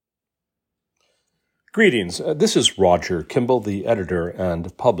Greetings. This is Roger Kimball, the editor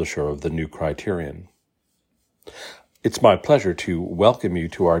and publisher of the new Criterion. It's my pleasure to welcome you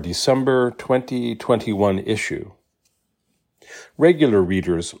to our December 2021 issue. Regular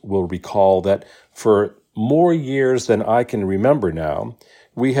readers will recall that for more years than I can remember now,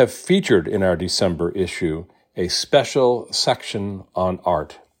 we have featured in our December issue a special section on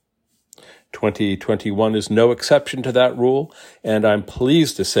art. 2021 is no exception to that rule, and I'm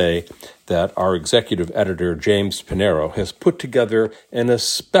pleased to say that our executive editor, James Pinero, has put together an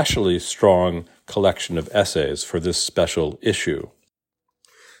especially strong collection of essays for this special issue.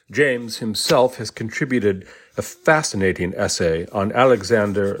 James himself has contributed a fascinating essay on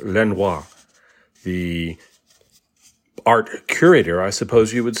Alexander Lenoir, the art curator, I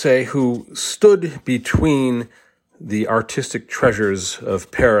suppose you would say, who stood between the artistic treasures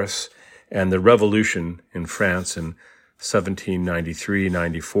of Paris and the revolution in France in 1793,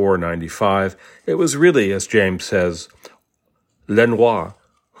 94, 95. It was really, as James says, Lenoir,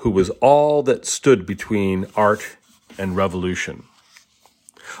 who was all that stood between art and revolution.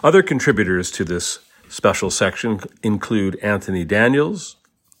 Other contributors to this special section include Anthony Daniels,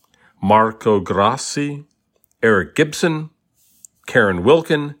 Marco Grassi, Eric Gibson, Karen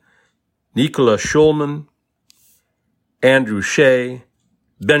Wilkin, Nicola Schulman, Andrew Shea,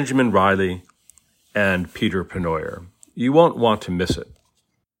 Benjamin Riley, and Peter Penoyer. You won't want to miss it.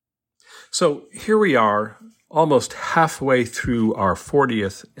 So here we are, almost halfway through our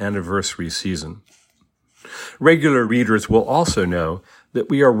 40th anniversary season. Regular readers will also know that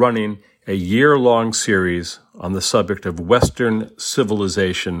we are running a year-long series on the subject of Western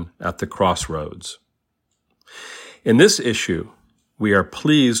civilization at the crossroads. In this issue, we are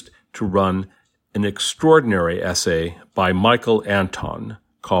pleased to run an extraordinary essay by Michael Anton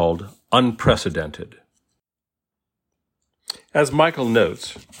called Unprecedented. As Michael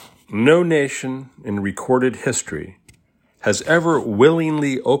notes, no nation in recorded history has ever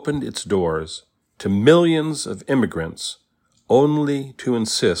willingly opened its doors to millions of immigrants only to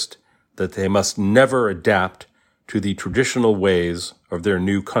insist that they must never adapt to the traditional ways of their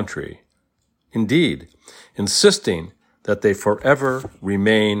new country. Indeed, insisting that they forever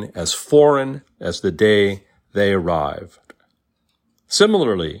remain as foreign as the day they arrived.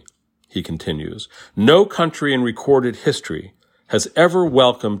 Similarly, he continues, no country in recorded history has ever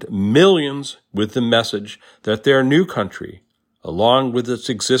welcomed millions with the message that their new country, along with its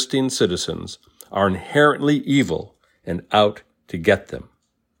existing citizens, are inherently evil and out to get them.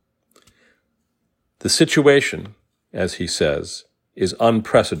 The situation, as he says, is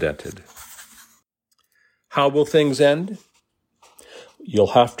unprecedented. How will things end?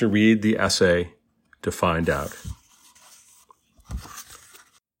 You'll have to read the essay to find out.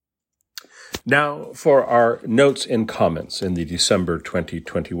 Now for our notes and comments in the December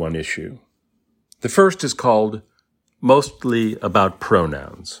 2021 issue. The first is called Mostly About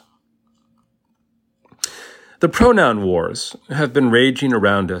Pronouns. The pronoun wars have been raging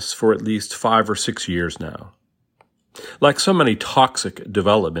around us for at least 5 or 6 years now. Like so many toxic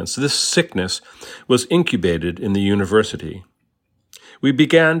developments, this sickness was incubated in the university. We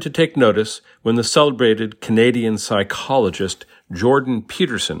began to take notice when the celebrated Canadian psychologist Jordan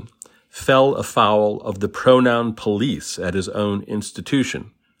Peterson fell afoul of the pronoun police at his own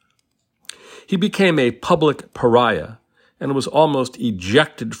institution. He became a public pariah and was almost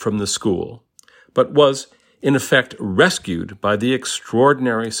ejected from the school, but was, in effect, rescued by the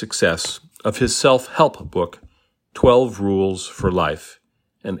extraordinary success of his self-help book, 12 Rules for Life,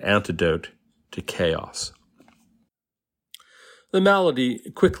 an Antidote to Chaos. The malady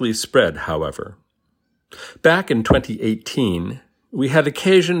quickly spread, however. Back in 2018, we had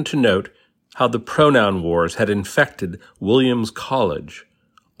occasion to note how the pronoun wars had infected Williams College,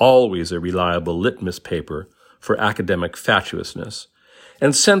 always a reliable litmus paper for academic fatuousness,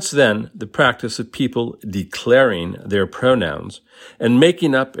 and since then the practice of people declaring their pronouns and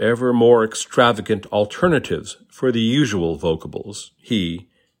making up ever more extravagant alternatives for the usual vocables, he,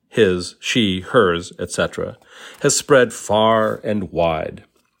 his, she, hers, etc., has spread far and wide.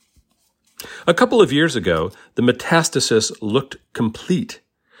 A couple of years ago, the metastasis looked complete,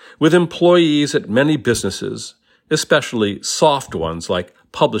 with employees at many businesses, especially soft ones like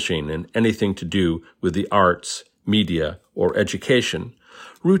publishing and anything to do with the arts, media, or education,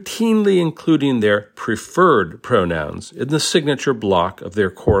 routinely including their preferred pronouns in the signature block of their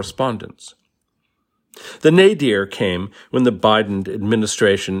correspondence. The nadir came when the Biden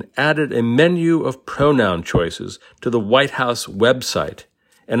administration added a menu of pronoun choices to the White House website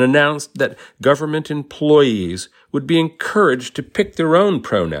and announced that government employees would be encouraged to pick their own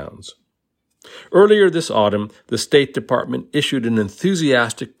pronouns. Earlier this autumn, the State Department issued an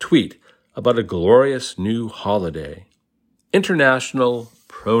enthusiastic tweet about a glorious new holiday, International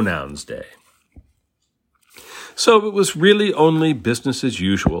Pronouns Day. So it was really only business as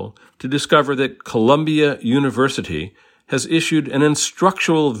usual to discover that Columbia University has issued an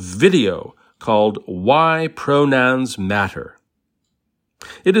instructional video called Why Pronouns Matter.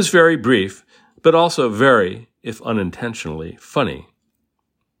 It is very brief, but also very, if unintentionally, funny.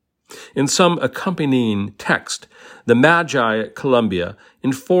 In some accompanying text, the Magi at Columbia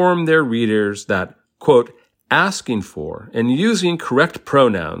inform their readers that, quote, asking for and using correct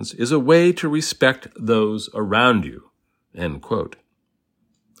pronouns is a way to respect those around you, end quote.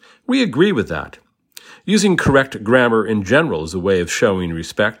 We agree with that. Using correct grammar in general is a way of showing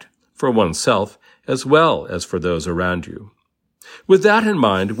respect for oneself as well as for those around you. With that in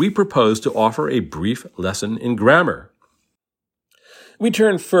mind, we propose to offer a brief lesson in grammar. We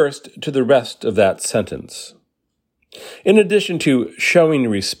turn first to the rest of that sentence. In addition to showing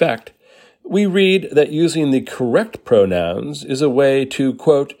respect, we read that using the correct pronouns is a way to,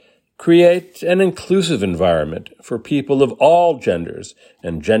 quote, create an inclusive environment for people of all genders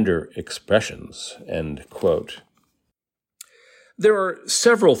and gender expressions, end quote. There are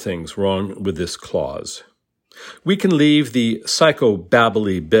several things wrong with this clause. We can leave the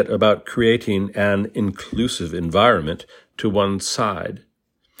psychobabbly bit about creating an inclusive environment to one side.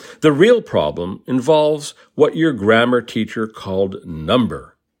 The real problem involves what your grammar teacher called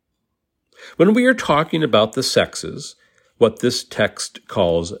number. When we are talking about the sexes, what this text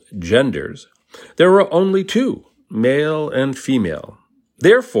calls genders, there are only two, male and female.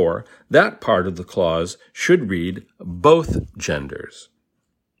 Therefore, that part of the clause should read both genders.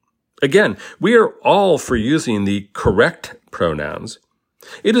 Again, we are all for using the correct pronouns.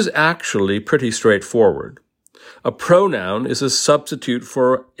 It is actually pretty straightforward. A pronoun is a substitute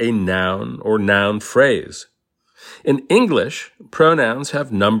for a noun or noun phrase. In English, pronouns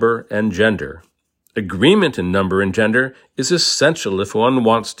have number and gender. Agreement in number and gender is essential if one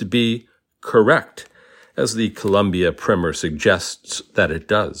wants to be correct, as the Columbia Primer suggests that it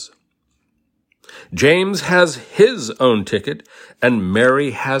does. James has his own ticket, and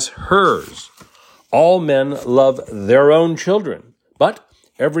Mary has hers. All men love their own children, but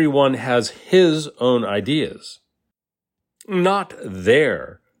everyone has his own ideas. Not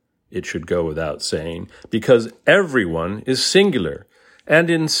their, it should go without saying, because everyone is singular, and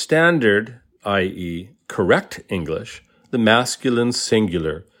in standard, i.e., correct English, the masculine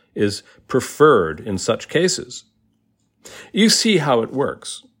singular is preferred in such cases. You see how it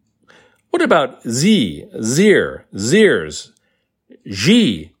works. What about sie, zir, zirs,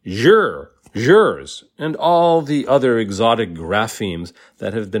 ji, jur, jurs, and all the other exotic graphemes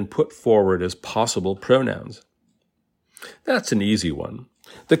that have been put forward as possible pronouns? That's an easy one.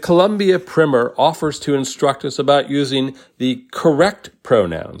 The Columbia Primer offers to instruct us about using the correct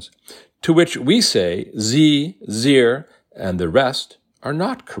pronouns, to which we say sie, zir, and the rest are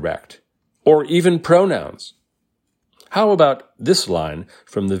not correct, or even pronouns. How about this line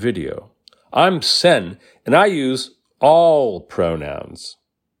from the video? I'm Sen, and I use all pronouns.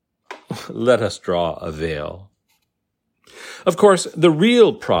 Let us draw a veil. Of course, the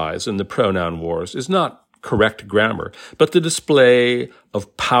real prize in the pronoun wars is not correct grammar, but the display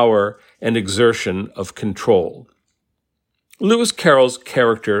of power and exertion of control. Lewis Carroll's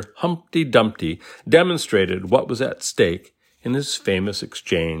character Humpty Dumpty demonstrated what was at stake in his famous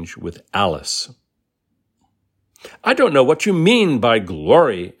exchange with Alice. I don't know what you mean by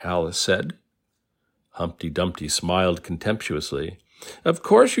glory, Alice said. Humpty Dumpty smiled contemptuously. Of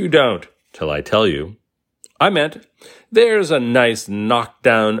course you don't, till I tell you. I meant, there's a nice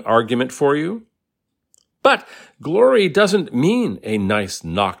knockdown argument for you. But glory doesn't mean a nice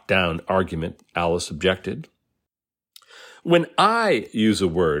knockdown argument, Alice objected. When I use a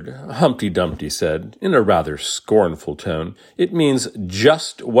word, Humpty Dumpty said, in a rather scornful tone, it means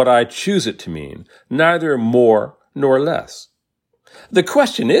just what I choose it to mean, neither more nor less. The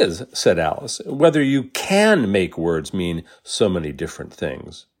question is, said Alice, whether you can make words mean so many different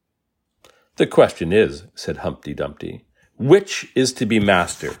things. The question is, said Humpty Dumpty, which is to be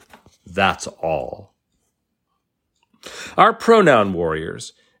master? That's all. Our pronoun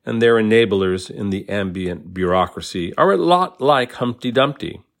warriors and their enablers in the ambient bureaucracy are a lot like Humpty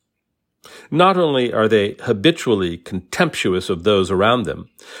Dumpty. Not only are they habitually contemptuous of those around them,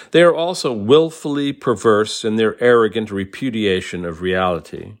 they are also willfully perverse in their arrogant repudiation of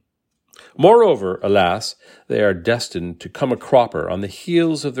reality. Moreover, alas, they are destined to come a cropper on the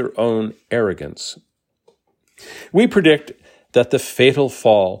heels of their own arrogance. We predict that the fatal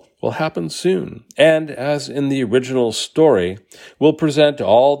fall will happen soon, and, as in the original story, will present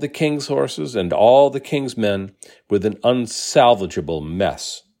all the king's horses and all the king's men with an unsalvageable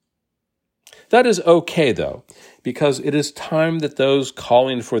mess. That is okay, though, because it is time that those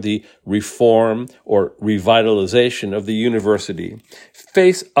calling for the reform or revitalization of the university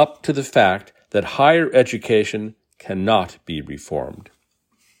face up to the fact that higher education cannot be reformed.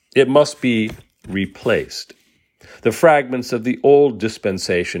 It must be replaced. The fragments of the old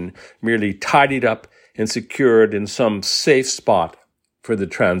dispensation merely tidied up and secured in some safe spot for the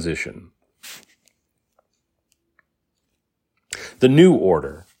transition. The new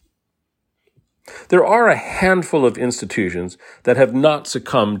order. There are a handful of institutions that have not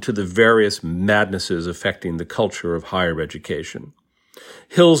succumbed to the various madnesses affecting the culture of higher education.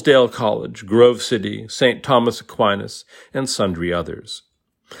 Hillsdale College, Grove City, St. Thomas Aquinas, and sundry others.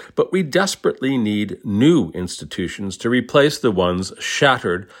 But we desperately need new institutions to replace the ones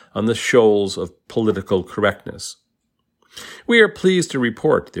shattered on the shoals of political correctness. We are pleased to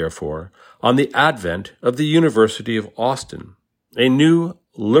report, therefore, on the advent of the University of Austin, a new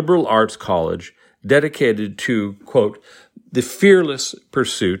liberal arts college dedicated to, quote, the fearless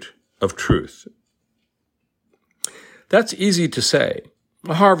pursuit of truth. That's easy to say.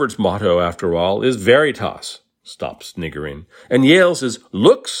 Harvard's motto, after all, is Veritas. Stop sniggering. And Yale's is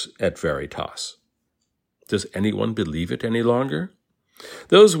Lux et Veritas. Does anyone believe it any longer?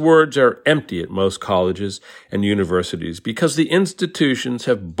 Those words are empty at most colleges and universities because the institutions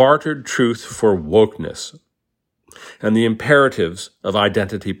have bartered truth for wokeness and the imperatives of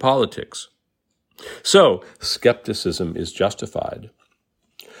identity politics. So, skepticism is justified.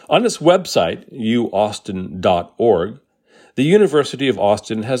 On its website, uaustin.org, the University of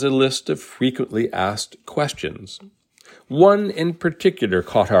Austin has a list of frequently asked questions. One in particular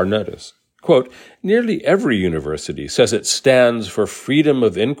caught our notice. Quote, nearly every university says it stands for freedom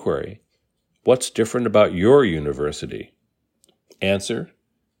of inquiry. What's different about your university? Answer,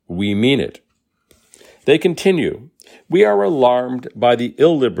 we mean it. They continue, we are alarmed by the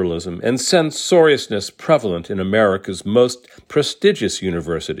illiberalism and censoriousness prevalent in America's most prestigious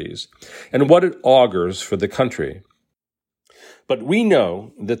universities and what it augurs for the country. But we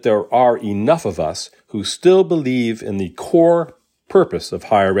know that there are enough of us who still believe in the core purpose of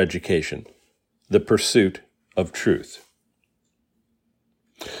higher education, the pursuit of truth.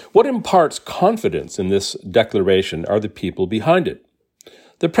 What imparts confidence in this declaration are the people behind it.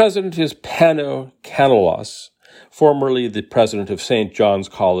 The president is Pano Canalos, formerly the president of St. John's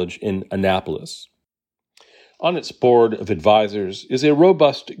College in Annapolis. On its board of advisors is a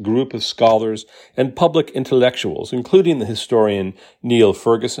robust group of scholars and public intellectuals, including the historian Neil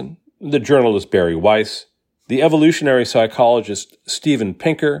Ferguson, the journalist Barry Weiss, the evolutionary psychologist Steven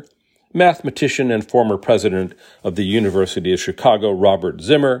Pinker, mathematician and former president of the University of Chicago Robert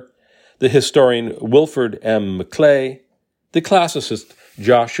Zimmer, the historian Wilford M. McClay, the classicist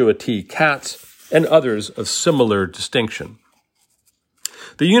Joshua T. Katz, and others of similar distinction.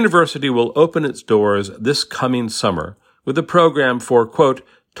 The university will open its doors this coming summer with a program for, quote,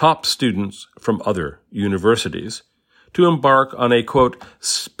 top students from other universities to embark on a, quote,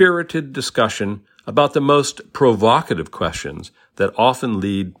 spirited discussion about the most provocative questions that often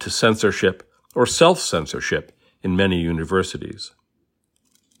lead to censorship or self-censorship in many universities.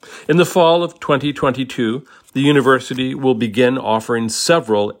 In the fall of 2022, the university will begin offering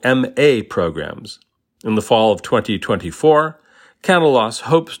several MA programs. In the fall of 2024, Canalos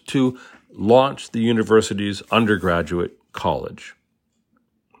hopes to launch the university's undergraduate college.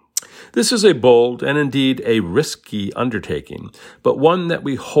 This is a bold and indeed a risky undertaking, but one that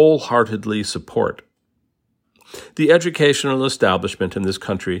we wholeheartedly support. The educational establishment in this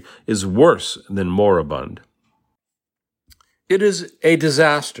country is worse than moribund. It is a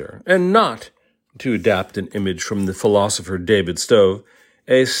disaster, and not, to adapt an image from the philosopher David Stove,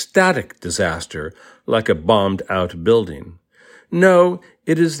 a static disaster like a bombed-out building. No,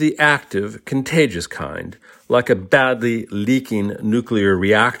 it is the active, contagious kind, like a badly leaking nuclear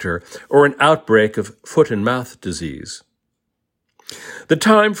reactor or an outbreak of foot-and-mouth disease. The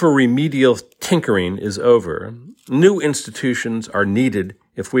time for remedial tinkering is over. New institutions are needed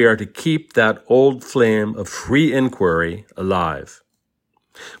if we are to keep that old flame of free inquiry alive.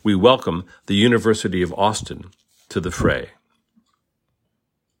 We welcome the University of Austin to the fray.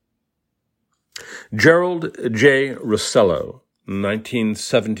 Gerald J. Rossello,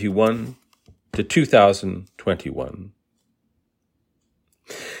 1971 to 2021.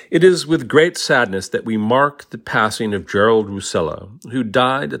 It is with great sadness that we mark the passing of Gerald Rossello, who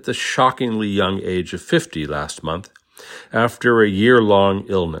died at the shockingly young age of 50 last month after a year-long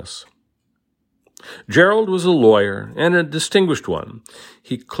illness. Gerald was a lawyer and a distinguished one.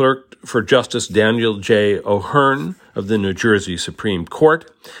 He clerked for Justice Daniel J. O'Hearn of the New Jersey Supreme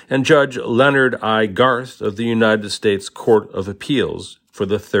Court and Judge Leonard I. Garth of the United States Court of Appeals for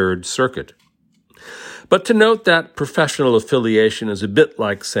the Third Circuit. But to note that professional affiliation is a bit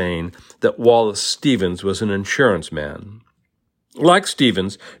like saying that Wallace Stevens was an insurance man. Like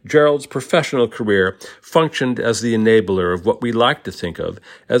Stevens, Gerald's professional career functioned as the enabler of what we like to think of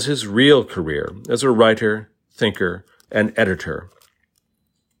as his real career as a writer, thinker, and editor.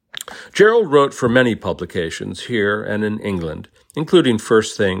 Gerald wrote for many publications here and in England, including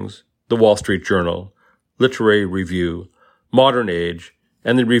First Things, The Wall Street Journal, Literary Review, Modern Age,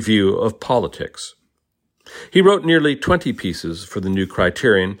 and the Review of Politics. He wrote nearly 20 pieces for the New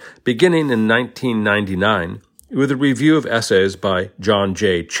Criterion, beginning in 1999 with a review of essays by John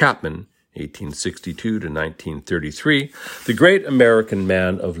J. Chapman, 1862 to 1933, the great American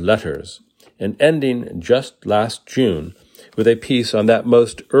man of letters, and ending just last June with a piece on that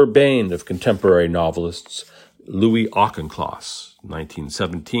most urbane of contemporary novelists, Louis Auchincloss,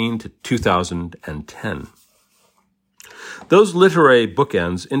 1917 to 2010. Those literary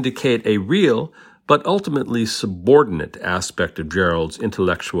bookends indicate a real but ultimately subordinate aspect of Gerald's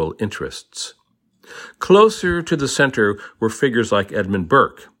intellectual interests. Closer to the center were figures like Edmund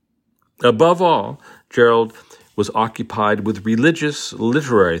Burke. Above all, Gerald was occupied with religious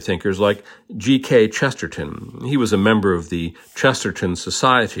literary thinkers like G.K. Chesterton. He was a member of the Chesterton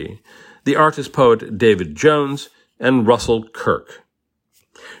Society, the artist-poet David Jones, and Russell Kirk.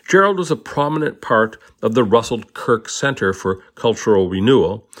 Gerald was a prominent part of the Russell Kirk Center for Cultural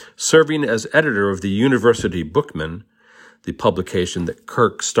Renewal, serving as editor of the University Bookman, the publication that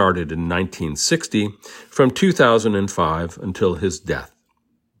Kirk started in 1960, from 2005 until his death.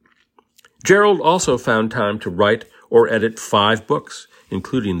 Gerald also found time to write or edit 5 books,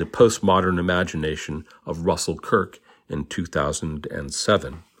 including The Postmodern Imagination of Russell Kirk in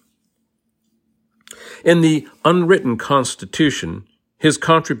 2007. In The Unwritten Constitution, his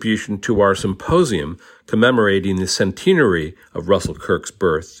contribution to our symposium commemorating the centenary of Russell Kirk's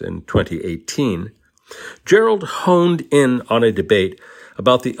birth in 2018, Gerald honed in on a debate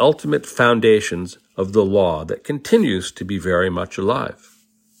about the ultimate foundations of the law that continues to be very much alive.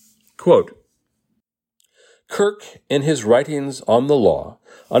 Quote, Kirk, in his writings on the law,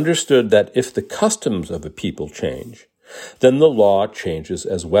 understood that if the customs of a people change, then the law changes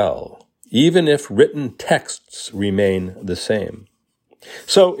as well, even if written texts remain the same.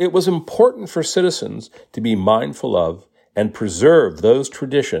 So it was important for citizens to be mindful of and preserve those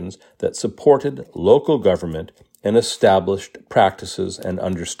traditions that supported local government and established practices and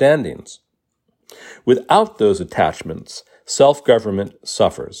understandings. Without those attachments, self-government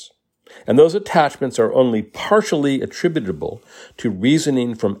suffers, and those attachments are only partially attributable to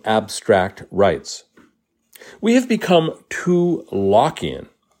reasoning from abstract rights. We have become too Lockean.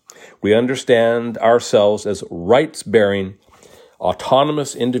 We understand ourselves as rights-bearing,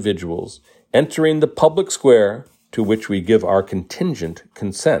 autonomous individuals entering the public square to which we give our contingent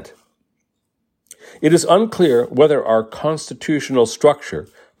consent. It is unclear whether our constitutional structure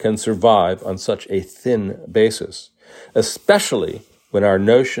can survive on such a thin basis, especially when our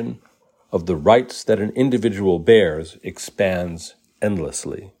notion of the rights that an individual bears expands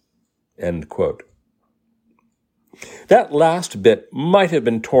endlessly. End quote. That last bit might have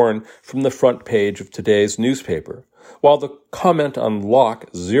been torn from the front page of today's newspaper, while the comment on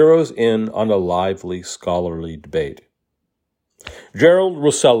Locke zeroes in on a lively scholarly debate. Gerald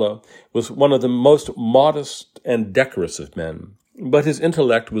Rossello was one of the most modest and decorous of men, but his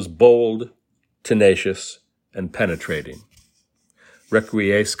intellect was bold, tenacious, and penetrating.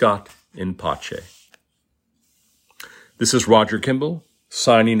 Requiescat in pace. This is Roger Kimball,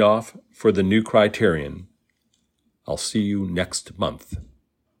 signing off for the New Criterion. I'll see you next month.